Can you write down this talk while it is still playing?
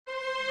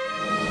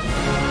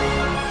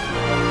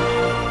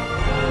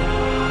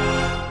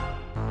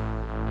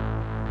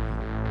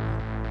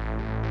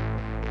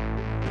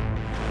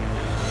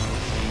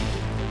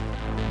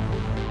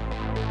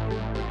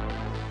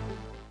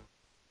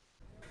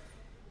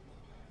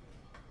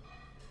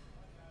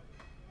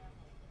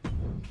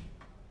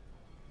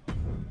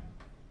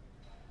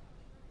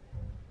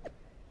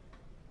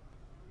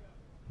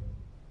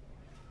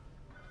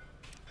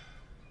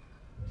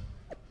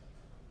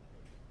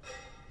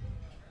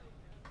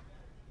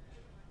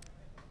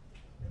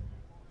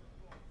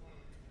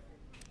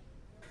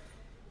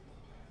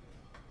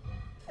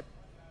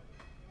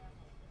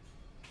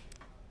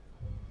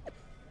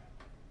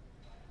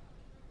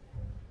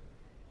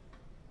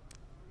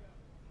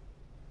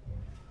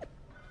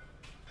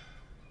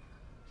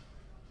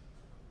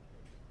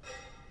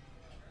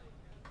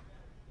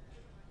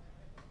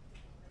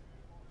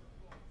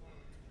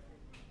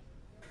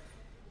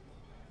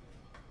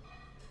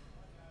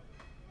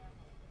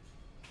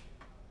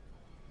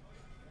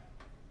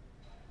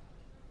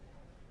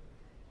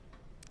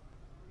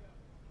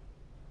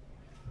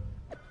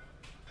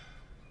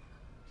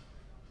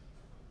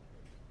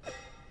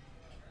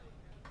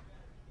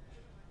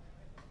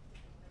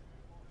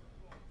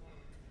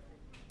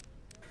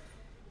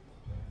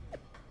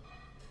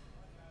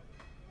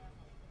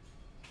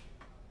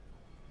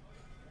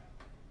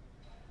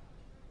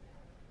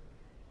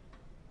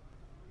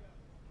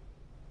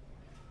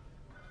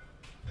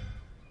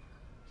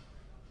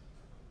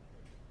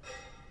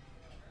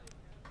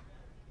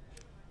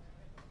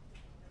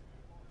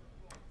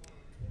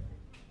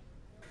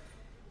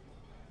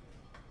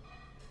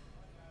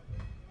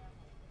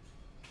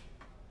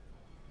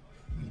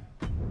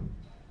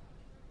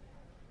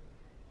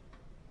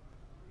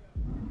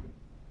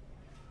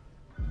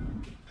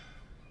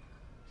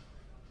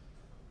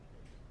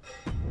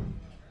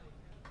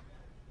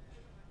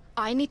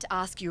I need to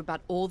ask you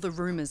about all the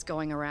rumors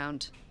going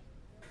around.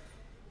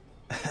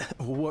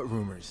 What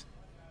rumors?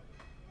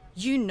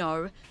 You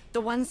know,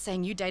 the ones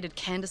saying you dated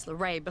Candice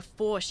LeRae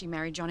before she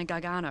married Johnny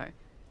Gargano.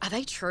 Are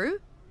they true?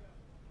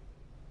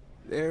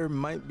 There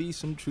might be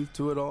some truth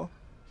to it all.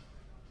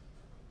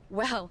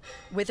 Well,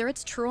 whether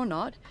it's true or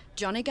not,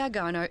 Johnny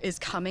Gargano is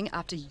coming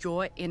after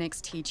your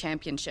NXT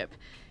championship,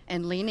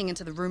 and leaning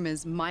into the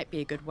rumors might be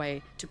a good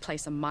way to play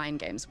some mind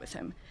games with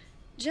him.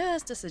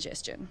 Just a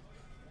suggestion.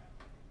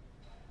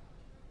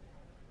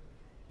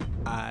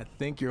 I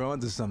think you're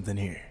onto something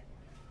here.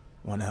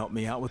 Want to help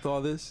me out with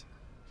all this?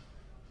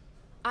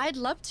 I'd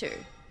love to,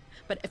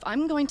 but if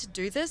I'm going to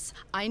do this,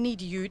 I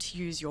need you to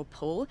use your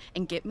pull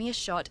and get me a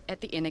shot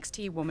at the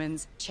NXT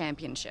Women's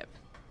Championship.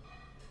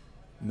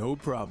 No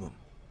problem.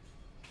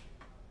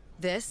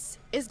 This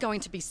is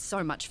going to be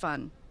so much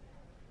fun.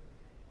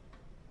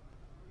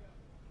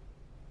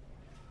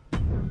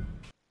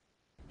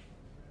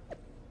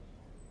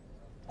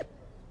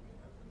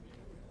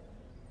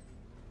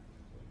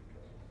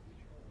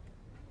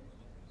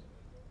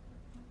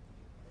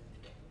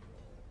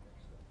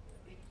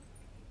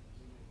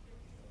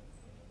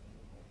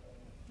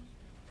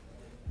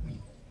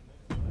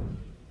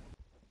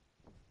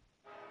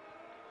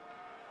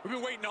 We've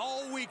been waiting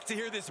all week to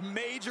hear this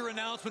major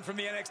announcement from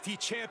the NXT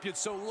champion,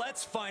 so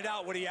let's find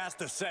out what he has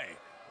to say.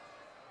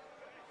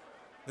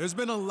 There's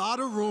been a lot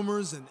of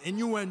rumors and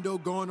innuendo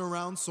going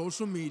around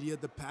social media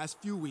the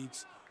past few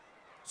weeks,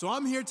 so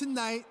I'm here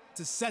tonight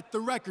to set the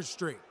record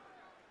straight.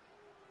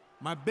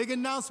 My big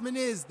announcement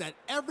is that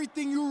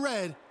everything you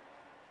read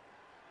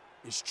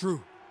is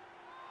true.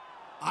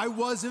 I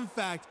was, in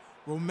fact,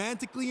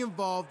 romantically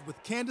involved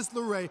with Candice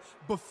LeRae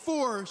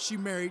before she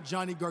married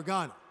Johnny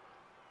Gargano.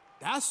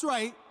 That's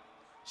right,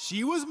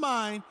 she was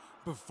mine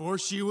before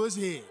she was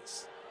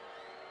his.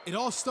 It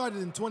all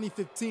started in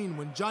 2015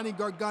 when Johnny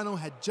Gargano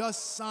had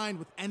just signed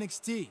with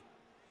NXT.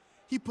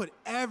 He put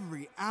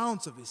every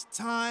ounce of his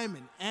time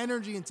and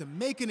energy into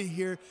making it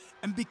here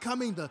and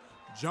becoming the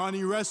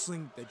Johnny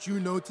Wrestling that you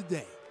know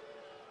today.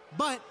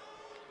 But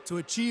to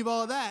achieve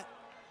all that,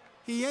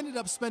 he ended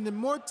up spending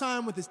more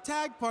time with his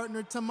tag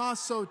partner,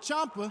 Tommaso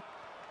Ciampa,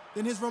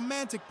 than his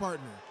romantic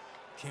partner,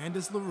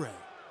 Candice LeRae.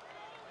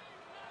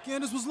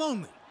 Candice was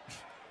lonely,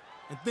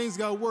 and things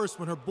got worse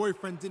when her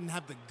boyfriend didn't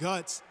have the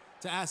guts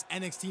to ask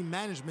NXT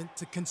management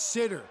to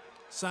consider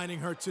signing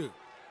her too.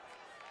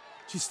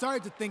 She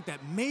started to think that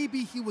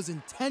maybe he was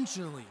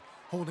intentionally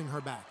holding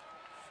her back,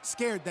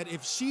 scared that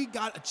if she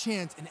got a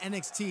chance in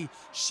NXT,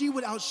 she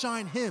would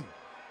outshine him.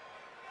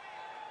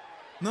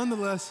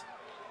 Nonetheless,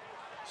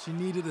 she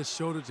needed a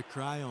shoulder to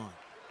cry on,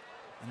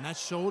 and that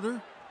shoulder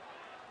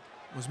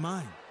was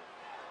mine.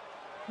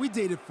 We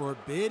dated for a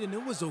bit, and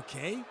it was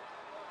okay.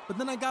 But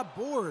then I got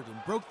bored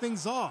and broke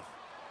things off.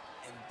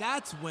 And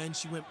that's when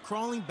she went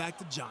crawling back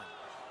to Johnny.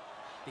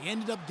 They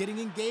ended up getting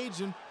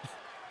engaged, and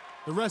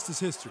the rest is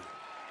history.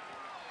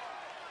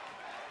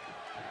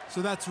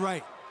 So that's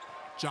right,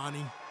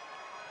 Johnny.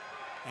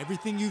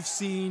 Everything you've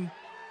seen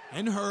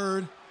and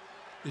heard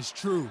is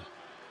true.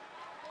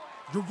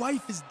 Your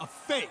wife is a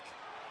fake.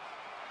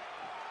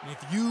 And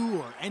if you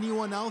or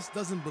anyone else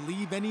doesn't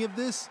believe any of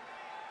this,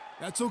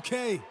 that's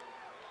okay.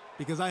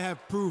 Because I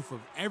have proof of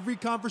every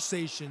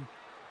conversation,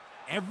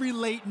 every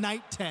late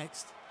night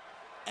text,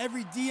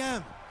 every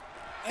DM,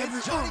 every...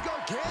 It's Johnny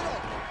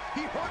Gargano!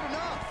 He heard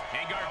enough!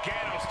 And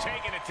Gargano's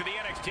taking it to the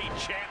NXT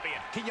champion.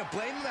 Can you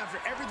blame him after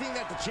everything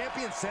that the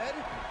champion said?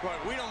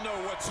 Right, we don't know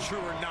what's true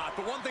or not,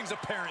 but one thing's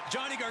apparent.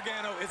 Johnny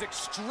Gargano is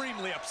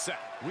extremely upset.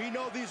 We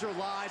know these are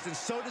lies, and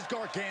so does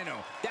Gargano.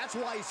 That's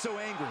why he's so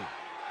angry.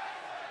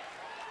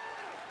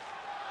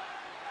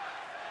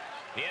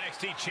 The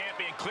NXT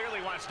champion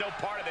clearly wants no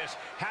part of this.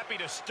 Happy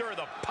to stir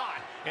the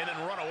pot and then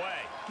run away.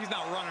 He's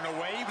not running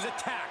away. He was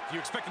attacked. You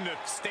expect him to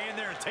stand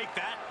there and take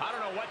that? I don't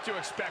know what to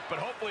expect, but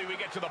hopefully we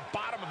get to the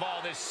bottom of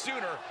all this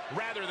sooner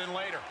rather than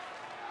later.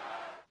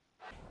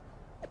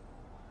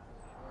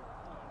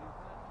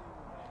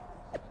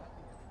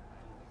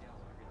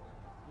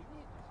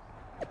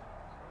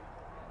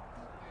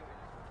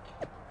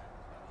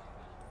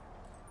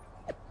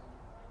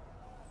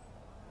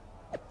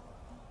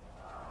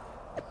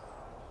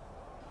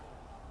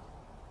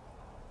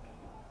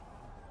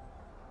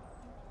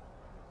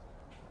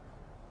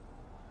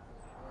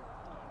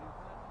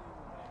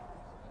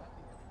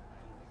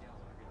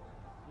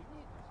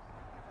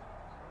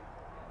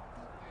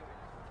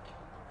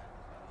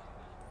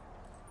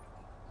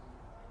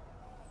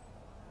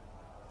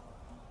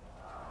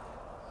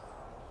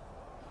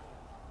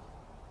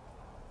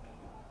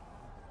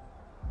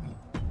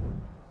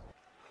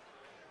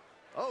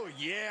 Oh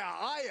yeah,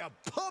 I am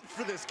pumped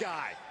for this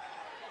guy.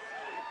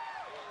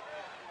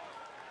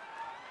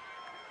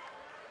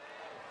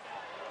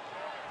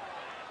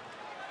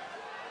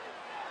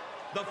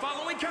 The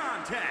following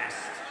contest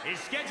is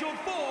scheduled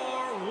for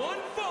one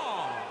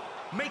fall,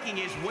 making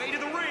his way to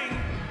the ring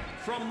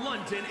from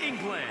London,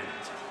 England,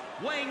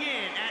 weighing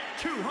in at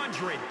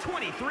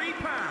 223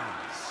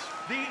 pounds,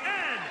 the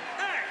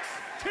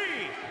NXT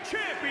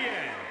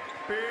champion,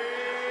 Big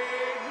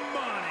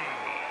Money,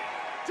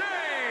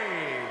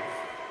 Dave.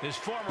 His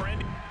former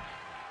Indy.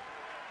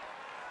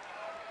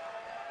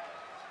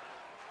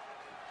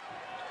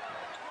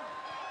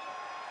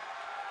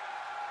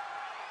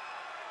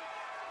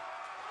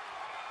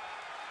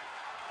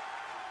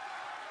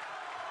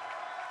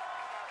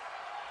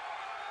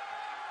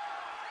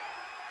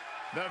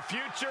 The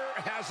future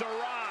has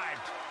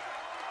arrived.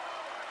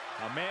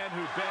 A man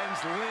who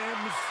bends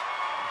limbs,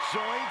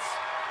 joints,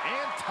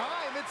 and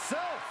time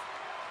itself.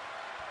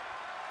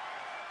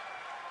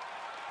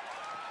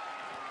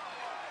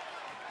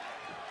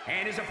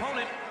 And his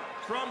opponent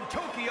from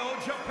Tokyo,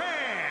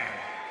 Japan,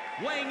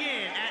 weighing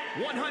in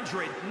at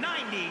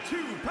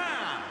 192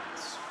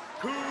 pounds,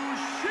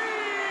 Kushida!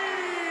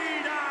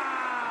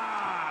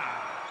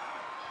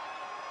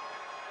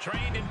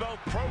 Trained in both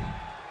pro.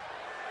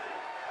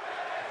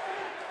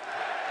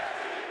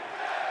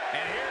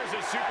 And here's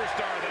a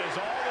superstar that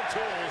has all the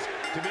tools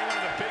to be one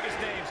of the biggest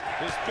names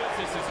this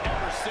business has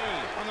ever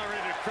seen. I'm not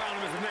ready to crown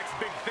him as the next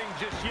big thing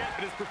just yet,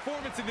 but his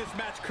performance in this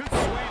match could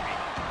sway me.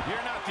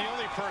 You're not the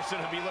only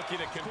person who'll be looking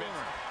to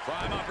convince.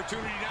 Prime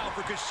opportunity now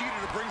for Kushida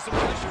to bring some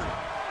pressure.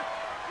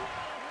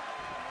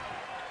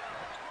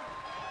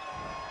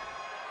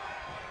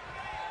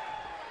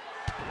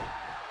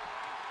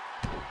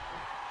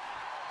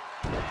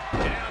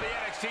 And now the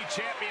NXT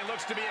champion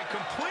looks to be in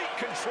complete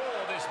control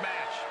of this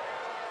match.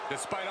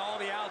 Despite all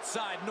the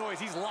outside noise,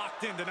 he's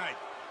locked in tonight.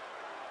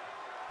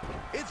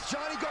 It's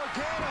Johnny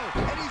Gargano,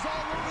 and he's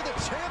all over the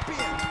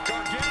champion.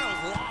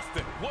 Gargano's lost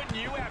it. Wouldn't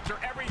you after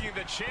everything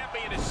the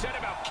champion has said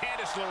about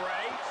Candice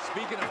LeRae?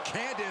 Speaking of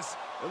Candice,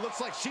 it looks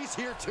like she's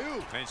here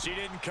too. And she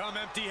didn't come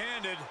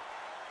empty-handed.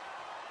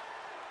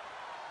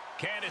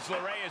 Candice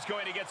LeRae is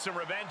going to get some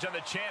revenge on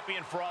the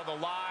champion for all the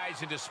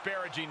lies and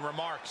disparaging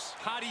remarks.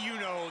 How do you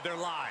know they're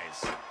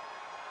lies?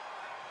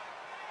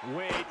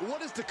 Wait,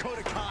 what is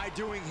Dakota Kai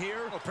doing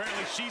here? Well,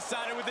 apparently she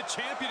sided with the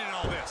champion in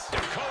all this.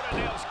 Dakota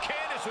nails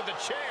Candice with a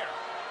chair.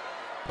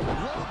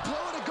 Low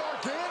blow to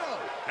Gargano.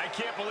 I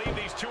can't believe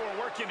these two are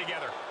working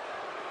together.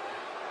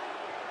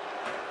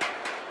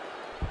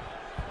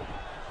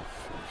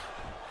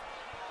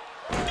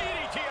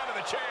 DDT out of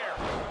the chair.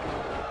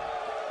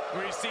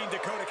 We've seen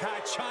Dakota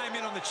Kai chime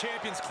in on the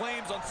champion's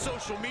claims on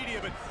social media,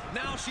 but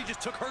now she just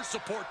took her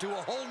support to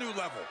a whole new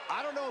level.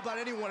 I don't know about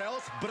anyone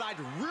else, but I'd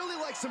really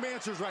like some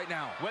answers right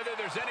now. Whether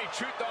there's any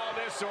truth to all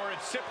this or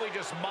it's simply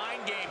just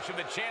mind games from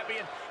the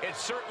champion,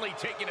 it's certainly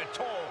taking a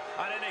toll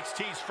on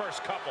NXT's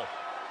first couple.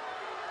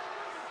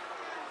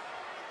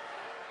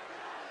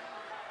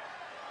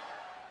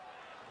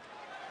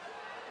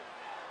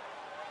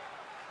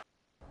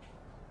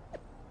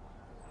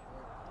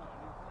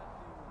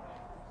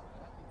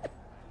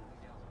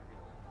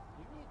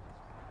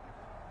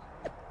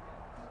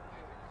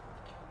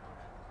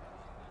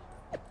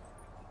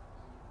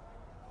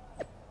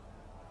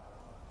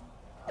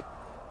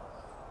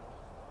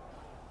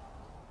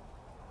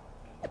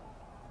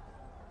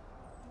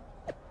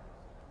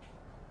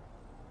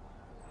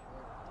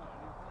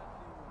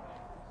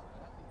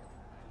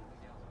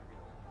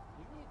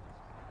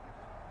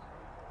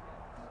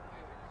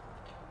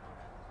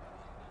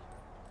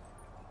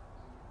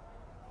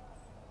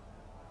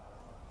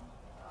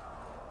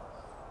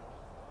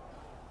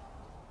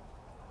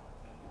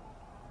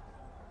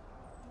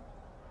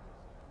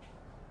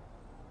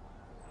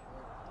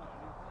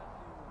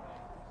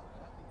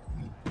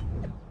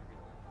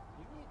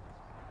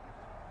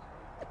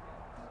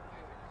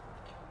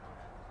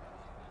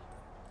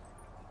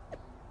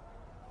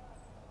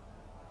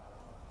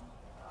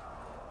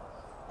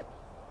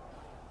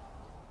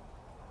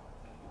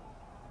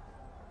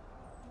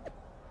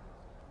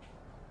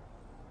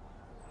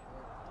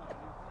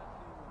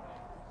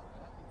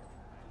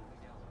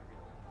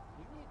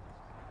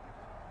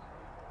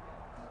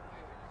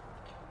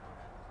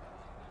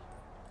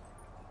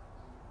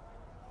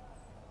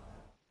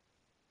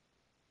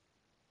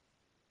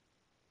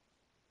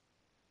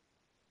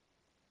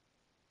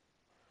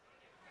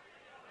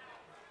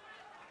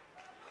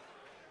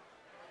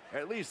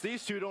 At least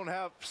these two don't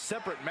have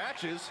separate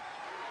matches.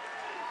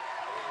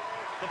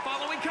 The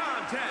following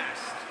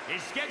contest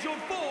is scheduled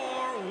for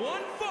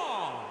one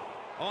fall.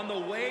 On the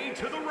way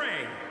to the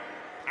ring,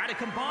 at a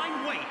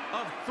combined weight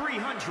of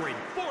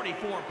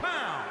 344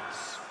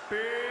 pounds, Big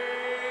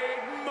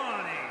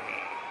Money,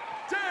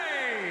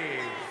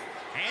 Dave,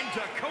 and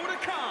Dakota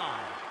Kai.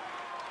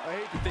 I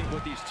hate to think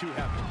what these two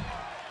have.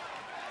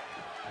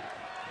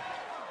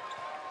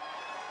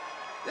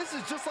 This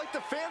is just like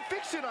the fan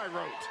fiction I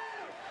wrote.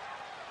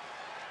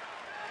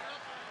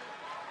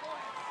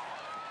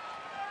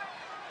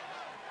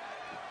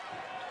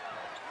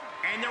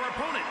 And their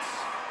opponents,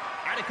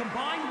 at a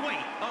combined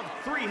weight of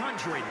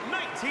 319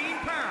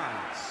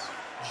 pounds,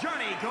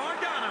 Johnny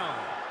Gargano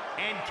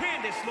and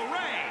Candice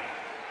LeRae.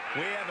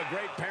 We have a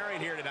great pairing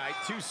here tonight.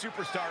 Two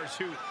superstars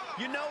who,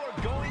 you know,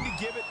 are going to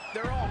give it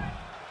their all.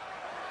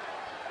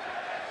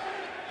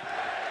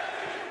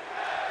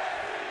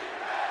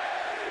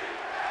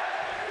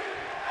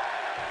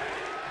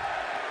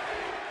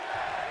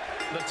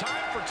 The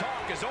time for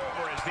talk is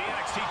over as the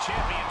NXT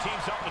champion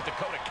teams up with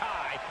Dakota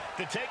Kai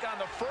to take on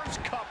the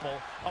first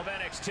couple of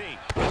NXT.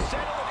 To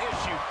settle an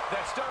issue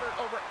that started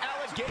over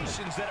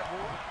allegations that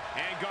have...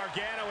 And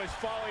Gargano is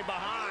falling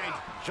behind.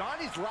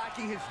 Johnny's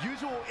lacking his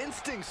usual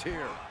instincts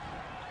here.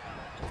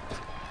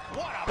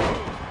 What a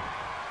move!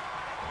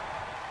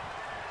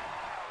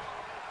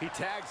 He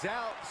tags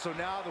out, so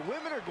now the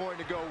women are going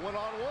to go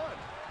one-on-one.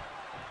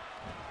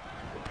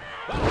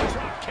 Oh,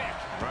 drop kick.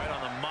 Right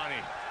on the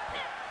money.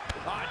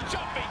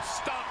 Jumping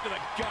stomp to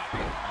the gut.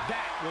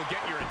 That will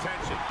get your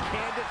attention.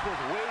 Candice was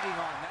waiting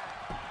on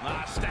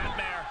that.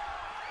 Snapmare.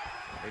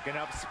 Picking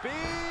up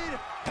speed.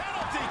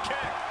 Penalty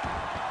kick.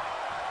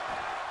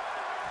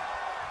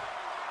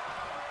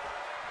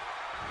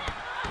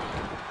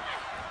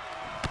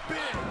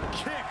 Big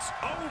kicks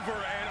over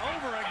and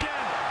over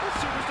again. The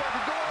superstar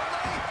can go all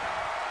night.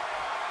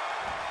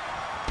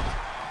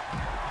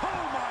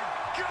 Oh my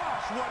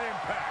gosh, what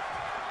impact.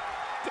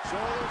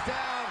 Shoulders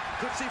down.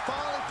 Could she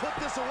finally put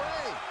this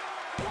away?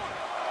 1,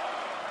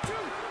 2,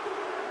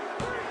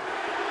 3.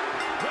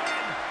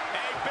 Win.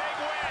 A big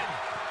win.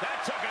 That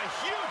took a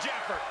huge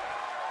effort.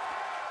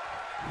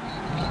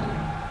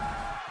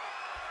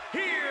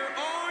 Here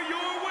are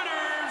your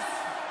winners.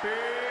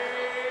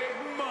 Big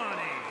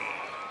Money,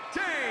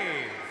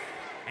 Dave,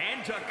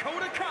 and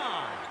Dakota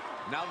Kai.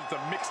 Now that the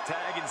mixed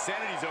tag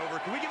insanity's over,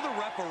 can we give the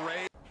ref a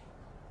raise?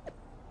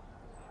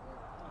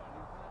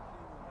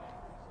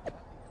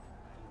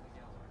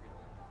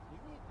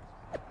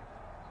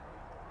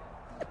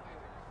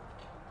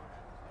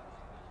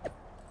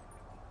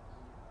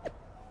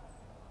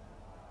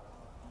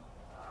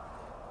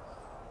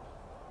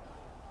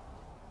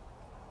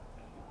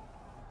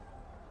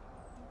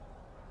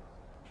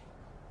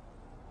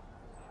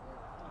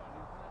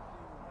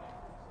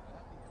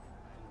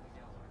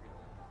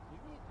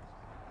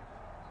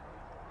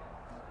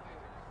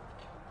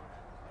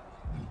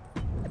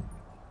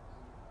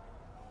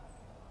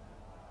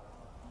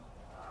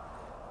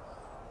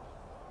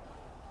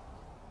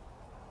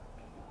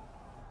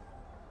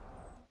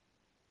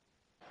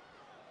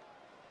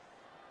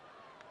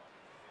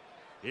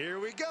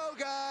 Here we go,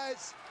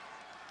 guys.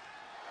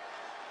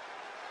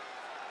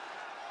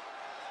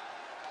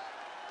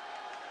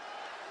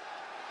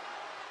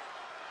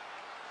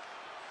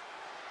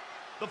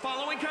 The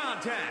following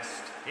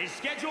contest is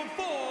scheduled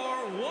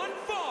for one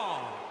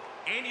fall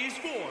and is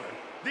for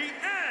the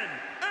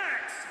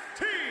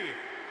NXT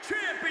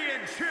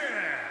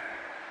Championship.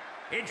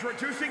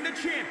 Introducing the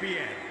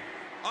champion,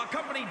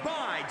 accompanied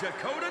by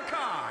Dakota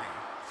Kai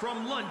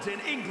from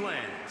London,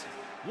 England.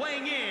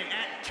 Weighing in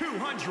at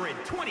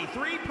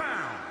 223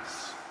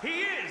 pounds,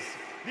 he is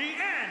the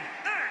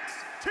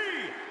NXT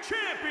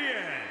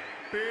Champion,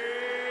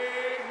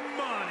 Big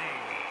Money,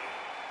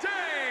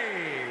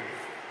 Dave.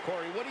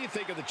 Corey, what do you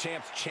think of the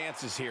champ's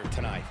chances here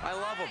tonight? I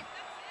love him.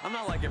 I'm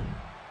not like him.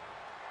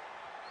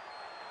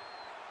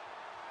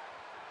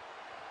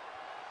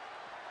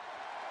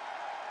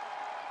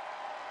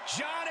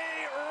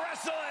 Johnny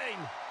Wrestling.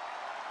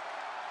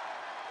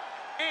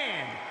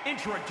 And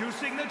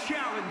introducing the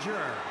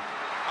challenger,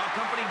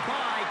 accompanied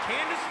by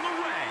Candice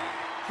LeRae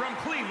from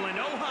Cleveland,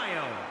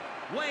 Ohio,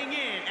 weighing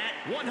in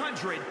at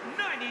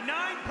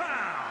 199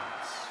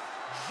 pounds,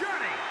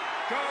 Johnny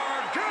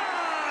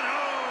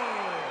Gargano.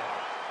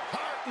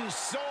 Heart and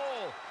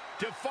soul.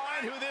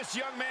 Define who this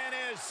young man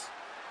is.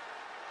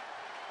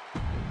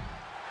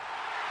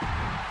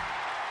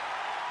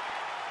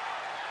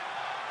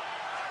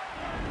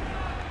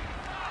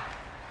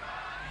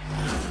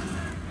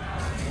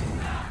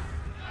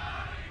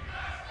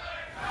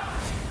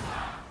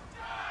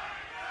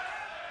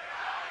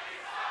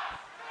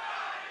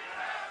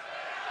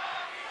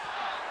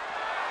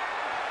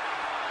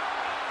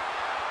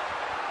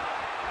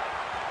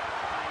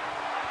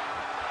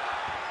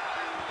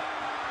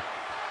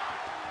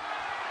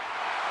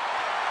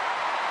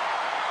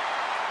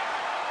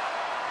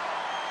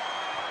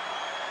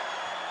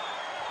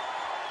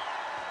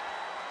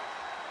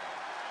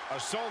 A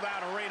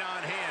sold-out arena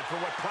on hand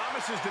for what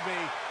promises to be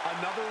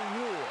another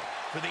war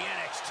for the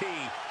NXT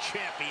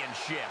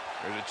Championship.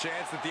 There's a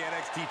chance that the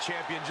NXT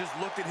champion just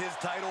looked at his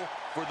title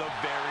for the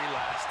very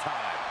last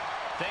time.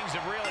 Things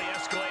have really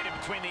escalated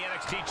between the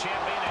NXT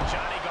champion and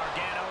Johnny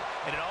Gargano,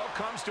 and it all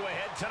comes to a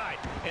head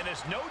tonight in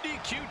this no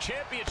DQ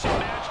championship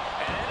match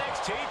at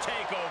NXT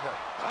TakeOver.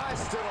 I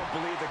still don't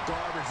believe the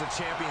garbage the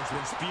champion's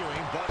been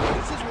spewing, but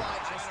this is why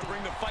I Trying to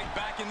bring the fight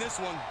back in this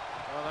one.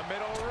 On the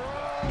middle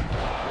row.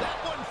 That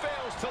one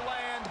fails to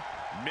land.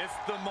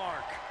 Missed the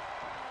mark.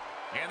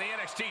 And the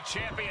NXT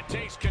champion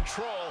takes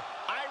control,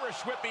 Irish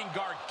whipping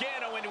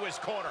Gargano into his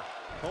corner.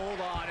 Hold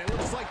on, it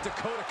looks like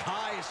Dakota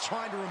Kai is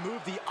trying to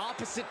remove the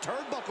opposite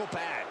turnbuckle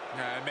pad.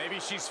 Maybe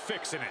she's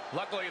fixing it.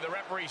 Luckily, the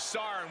referee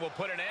saw her and will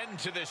put an end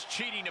to this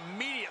cheating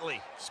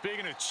immediately.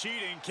 Speaking of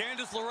cheating,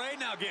 Candice LeRae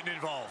now getting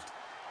involved.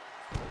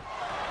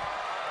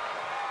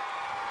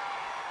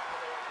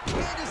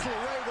 Candice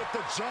LeRae with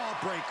the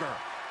jawbreaker.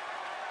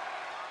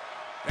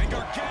 And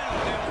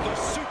Gargano nails the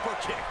super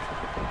kick.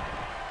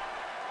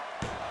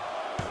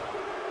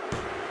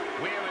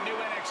 We have a new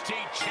NXT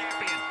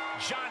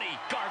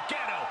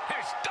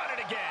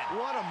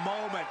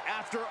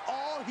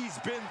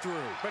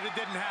through. But it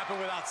didn't happen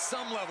without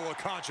some level of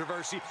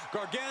controversy.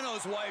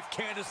 Gargano's wife,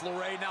 Candice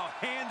LeRae, now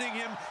handing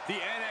him the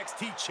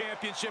NXT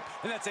Championship,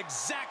 and that's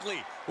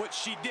exactly what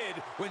she did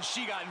when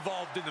she got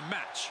involved in the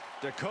match.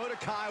 Dakota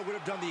Kai would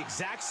have done the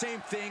exact same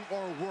thing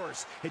or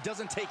worse. It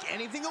doesn't take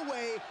anything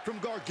away from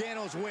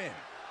Gargano's win.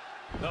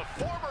 The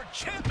former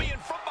champion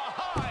from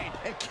behind.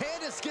 And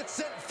Candice gets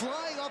sent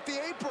flying off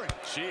the apron.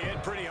 She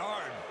hit pretty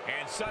hard.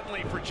 And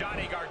suddenly for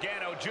Johnny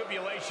Gargano,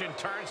 jubilation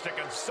turns to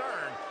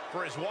concern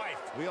for his wife.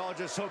 We all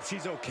just hope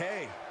she's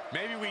okay.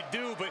 Maybe we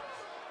do, but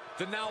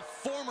the now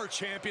former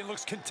champion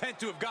looks content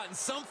to have gotten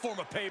some form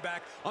of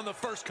payback on the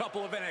first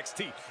couple of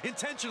NXT,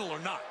 intentional or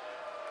not.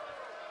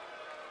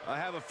 I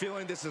have a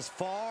feeling this is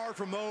far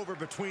from over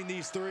between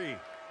these three.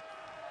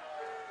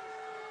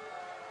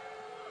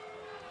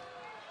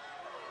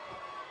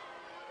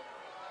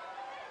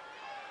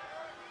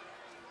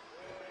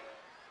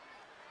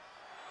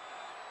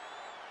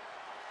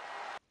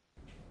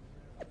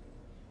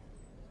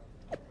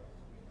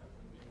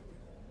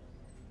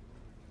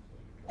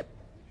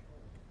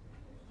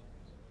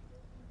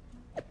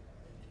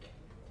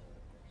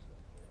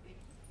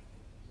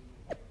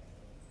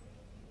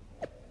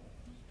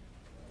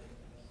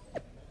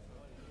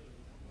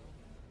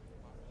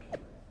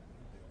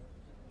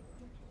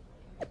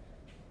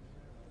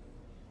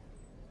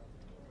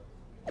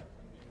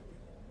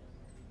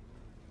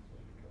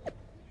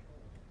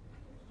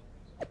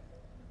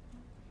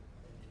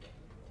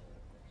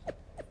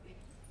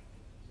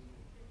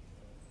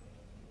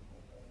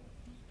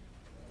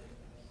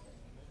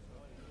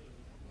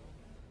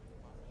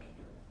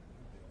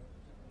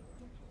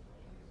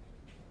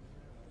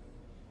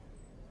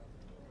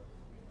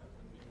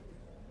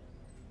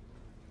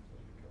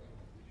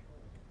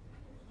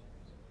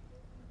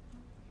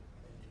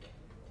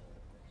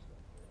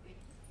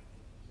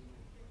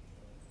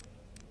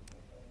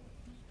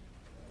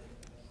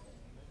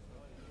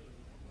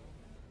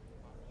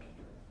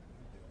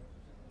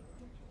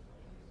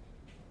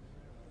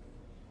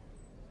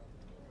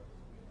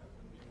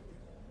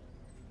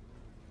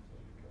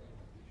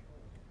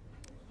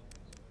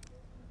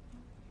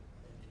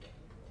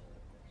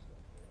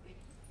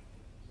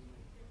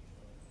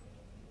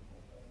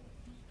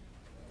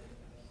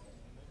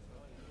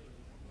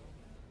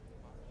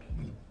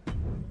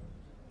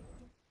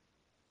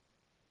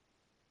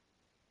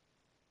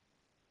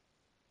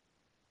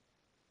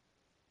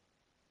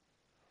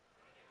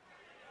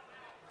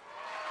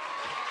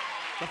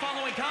 The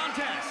following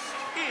contest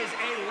is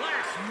a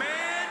last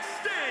man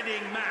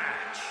standing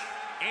match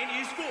and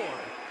is for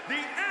the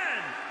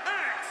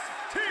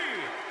NXT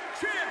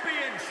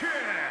Championship.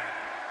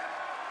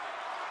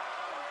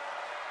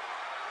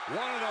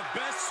 One of the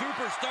best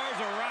superstars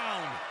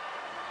around.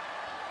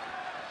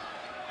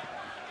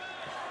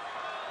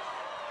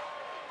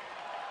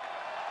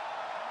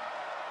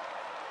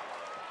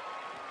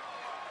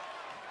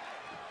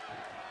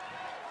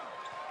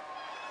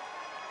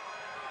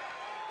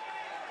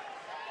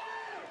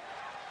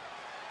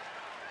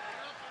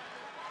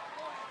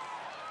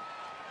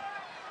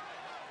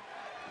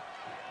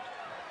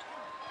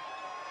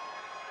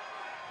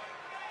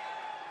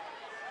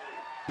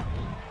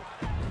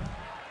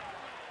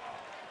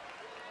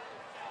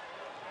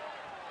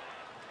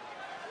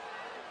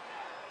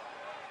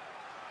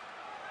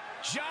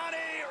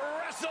 Johnny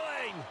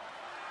Wrestling.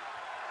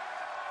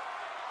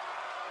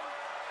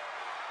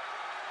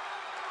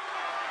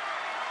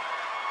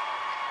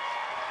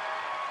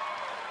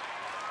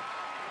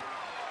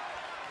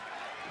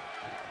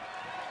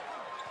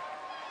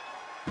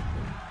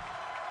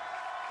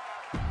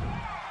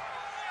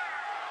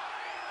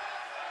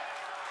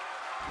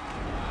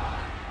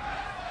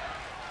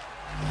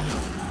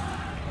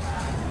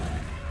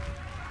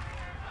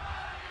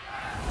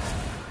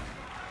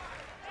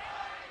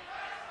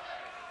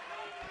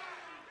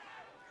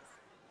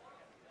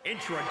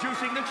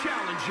 Introducing the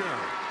challenger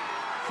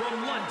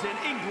from London,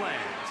 England,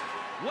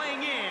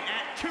 weighing in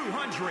at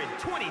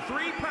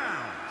 223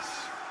 pounds,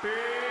 Big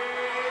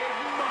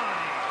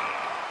Money,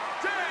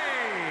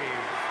 Dave.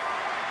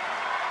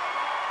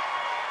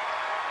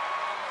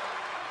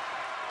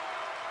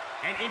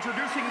 And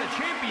introducing the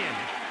champion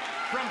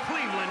from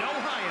Cleveland,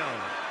 Ohio,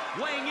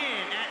 weighing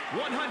in at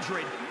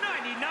 199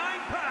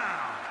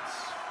 pounds.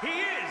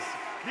 He is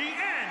the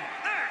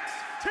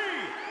NXT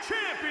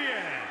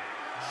champion,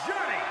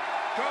 Johnny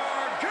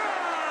Gargano!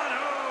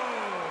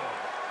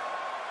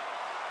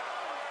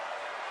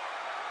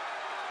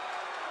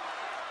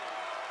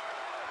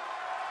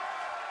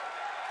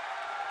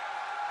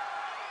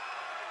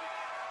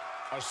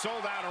 A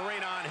sold-out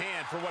arena on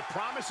hand for what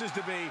promises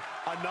to be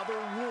another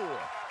war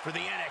for the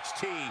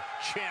NXT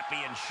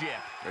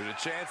Championship. There's a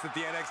chance that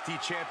the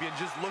NXT champion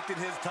just looked at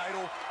his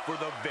title for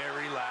the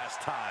very last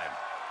time.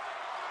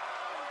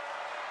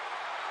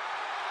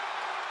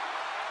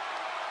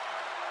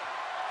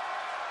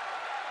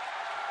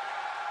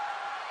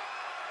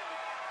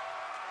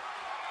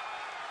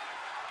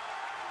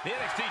 The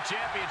NXT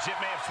Championship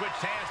may have switched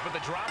hands, but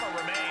the drama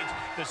remains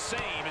the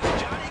same as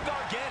Johnny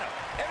Gargano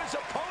and his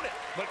opponent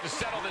look to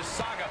settle this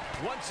saga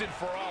once and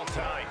for all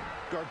tonight.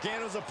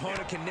 Gargano's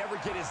opponent can never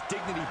get his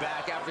dignity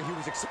back after he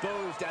was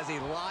exposed as a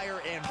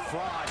liar and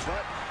fraud,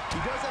 but he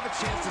does have a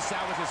chance to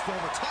salvage his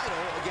former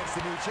title against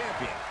the new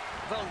champion.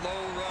 The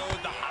low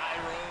road, the high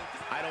road.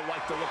 I don't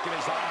like the look in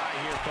his eye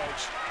here,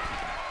 folks.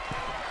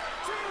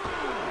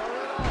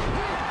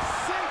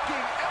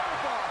 Sinking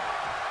elbow.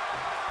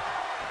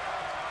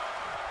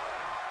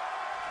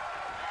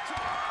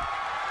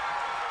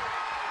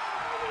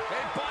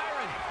 Hey,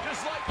 Byron,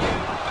 just like you.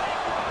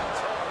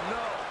 Oh,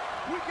 no.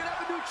 We could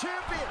have a new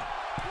champion.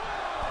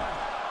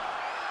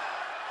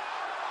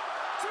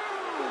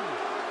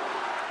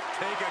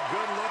 Take a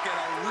good look at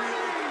a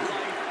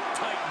real-life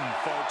Titan,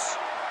 folks.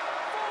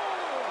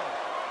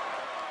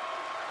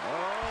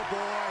 Oh,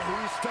 boy,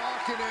 he's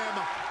stalking him.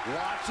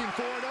 Watching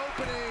for an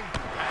opening.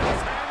 And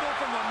it's handled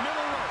from the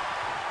middle rope.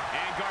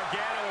 And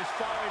Gargano is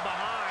falling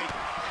behind.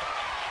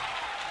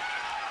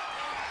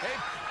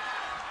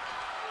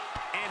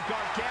 And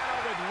Gargano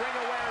with ring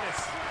awareness.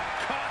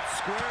 Caught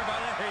square by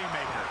the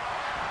haymaker.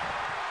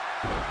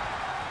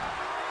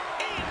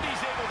 And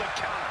he's able to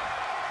counter.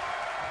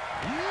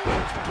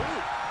 Huge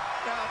boot.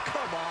 Now,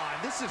 come on.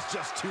 This is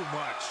just too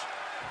much.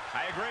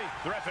 I agree.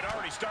 The ref had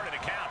already started a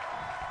count.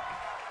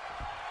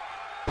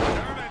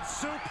 German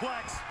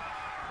suplex.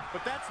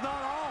 But that's not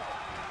all.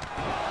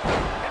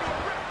 Into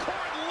a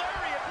ripcord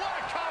lariat. What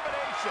a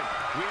combination.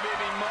 We may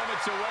be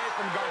moments away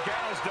from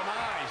Gargano's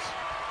demise.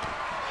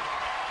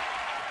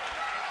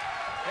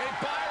 Hey,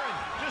 Byron,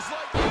 just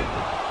like you.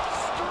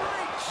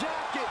 Straight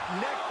jacket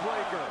neck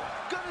breaker.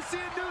 Gonna see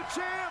a new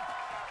champ.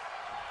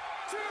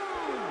 2, 3,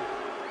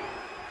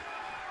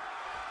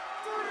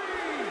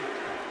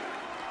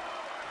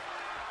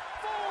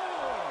 4.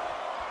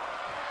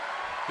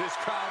 This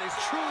crowd is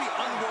truly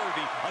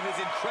unworthy of his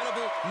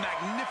incredible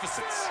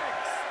magnificence.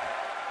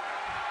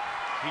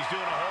 He's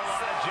doing a whole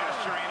lot of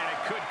gesturing, and it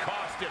could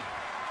cost him.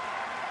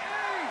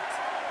 8,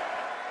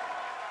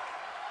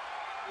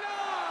 9.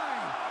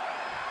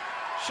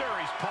 Sure,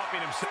 he's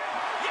pumping himself.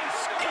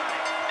 Yes, got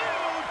it!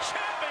 New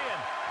champion!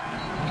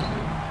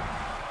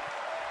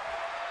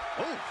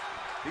 Oh,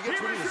 he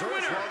gets what he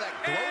deserves for all that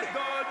gloating. And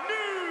the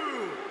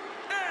new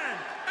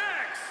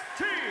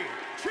NXT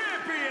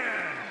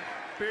champion,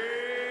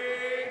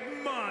 Big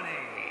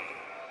Money,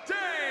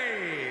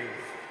 Dave.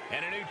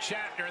 And a new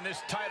chapter in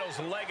this title's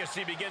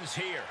legacy begins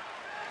here.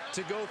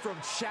 To go from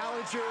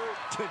challenger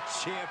to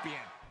champion.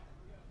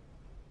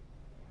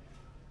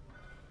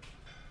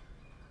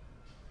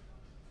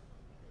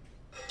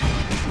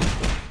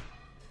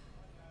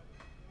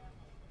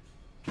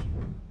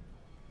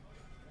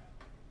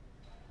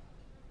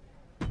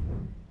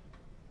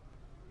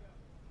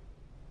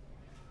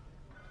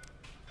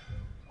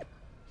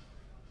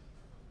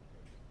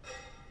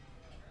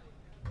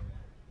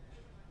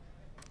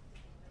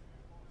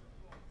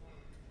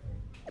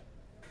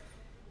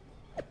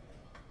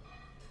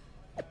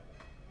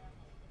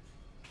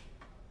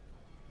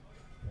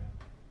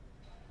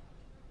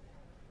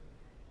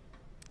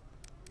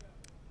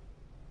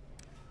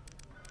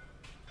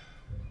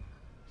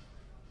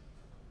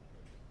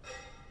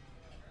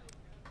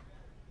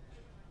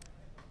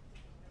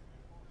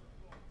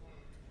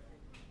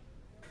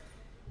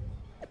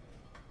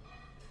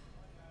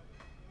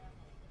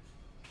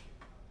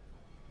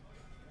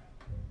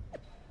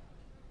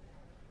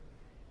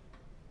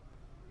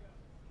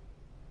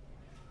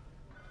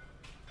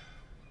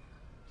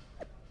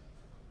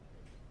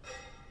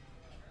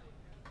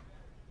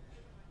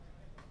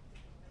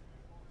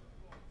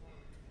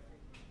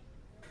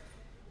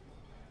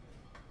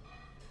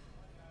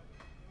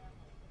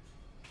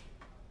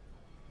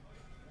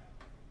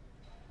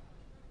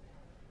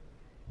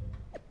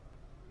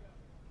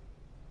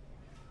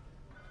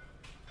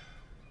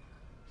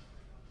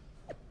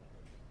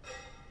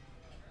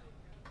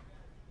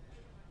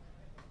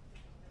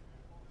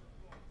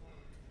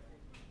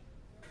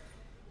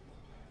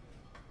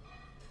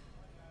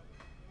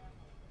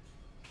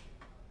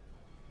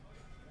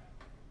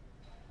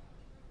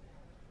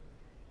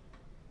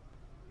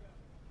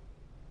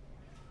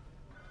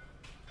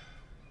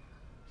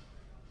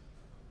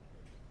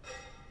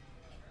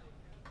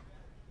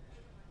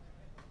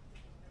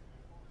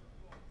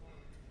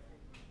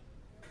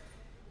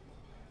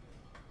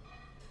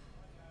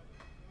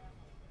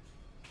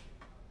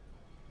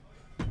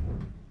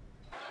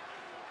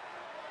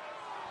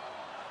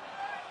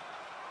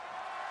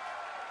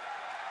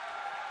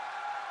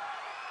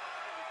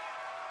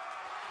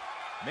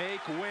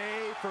 Make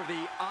way for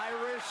the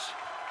Irish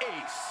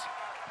Ace.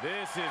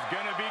 This is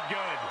gonna be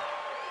good.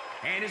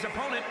 And his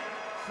opponent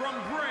from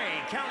Bray,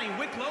 County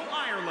Wicklow,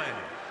 Ireland,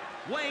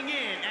 weighing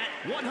in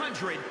at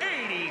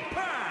 180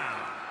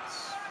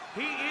 pounds.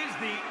 He is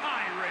the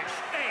Irish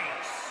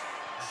Ace,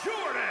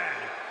 Jordan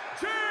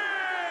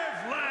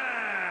Devlin.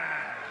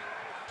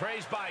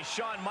 Praised by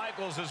Shawn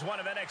Michaels as one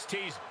of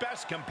NXT's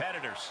best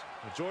competitors.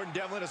 Jordan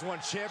Devlin has won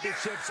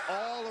championships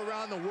all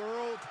around the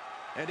world,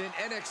 and in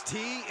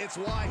NXT, it's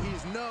why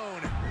he's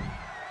known.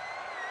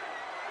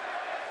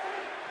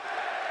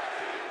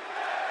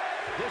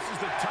 This is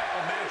the type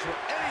of match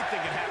where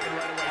anything can happen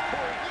right away.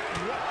 Corey,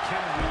 what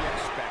can we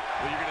expect?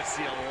 Well, you're going to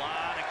see a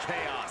lot of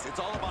chaos. It's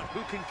all about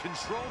who can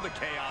control the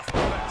chaos the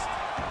best.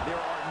 There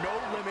are no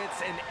limits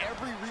in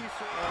every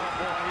resource. Oh,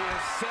 boy, he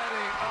is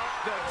setting up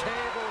the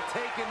table,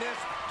 taking this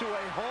to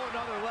a whole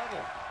nother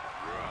level.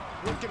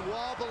 Looking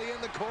wobbly in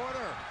the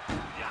corner.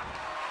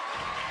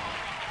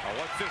 Oh,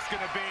 what's this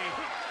going to be?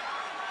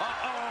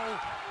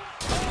 Uh-oh.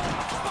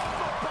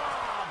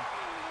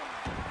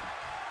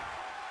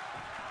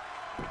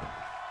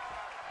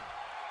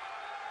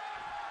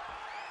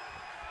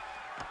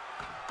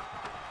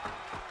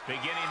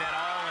 Beginning that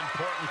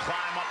all-important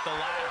climb up the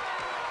ladder.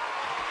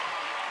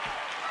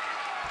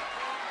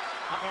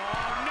 Oh,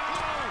 no!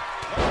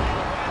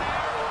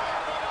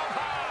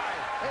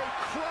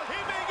 He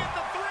may get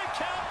the 3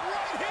 count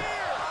right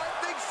here! I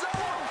think so!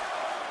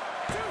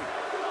 2,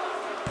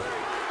 3.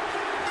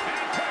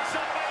 And picks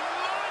up a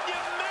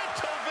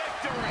monumental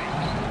victory!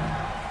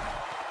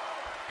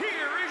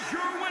 Here is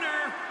your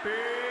winner,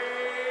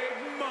 Big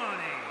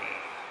Money,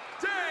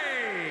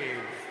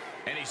 Dave.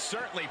 And he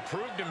certainly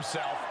proved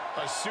himself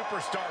a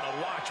superstar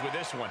to watch with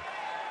this one.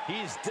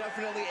 He's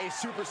definitely a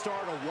superstar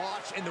to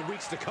watch in the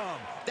weeks to come.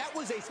 That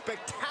was a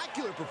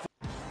spectacular performance.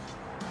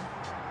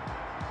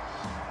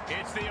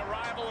 It's the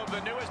arrival of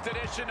the newest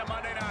edition of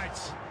Monday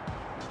Nights.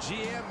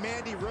 GM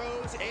Mandy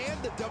Rose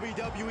and the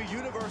WWE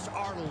Universe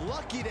are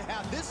lucky to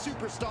have this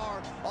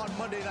superstar on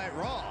Monday Night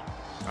Raw.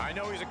 I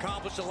know he's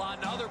accomplished a lot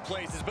in other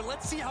places, but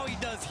let's see how he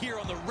does here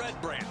on the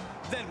Red brand.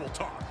 Then we'll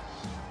talk.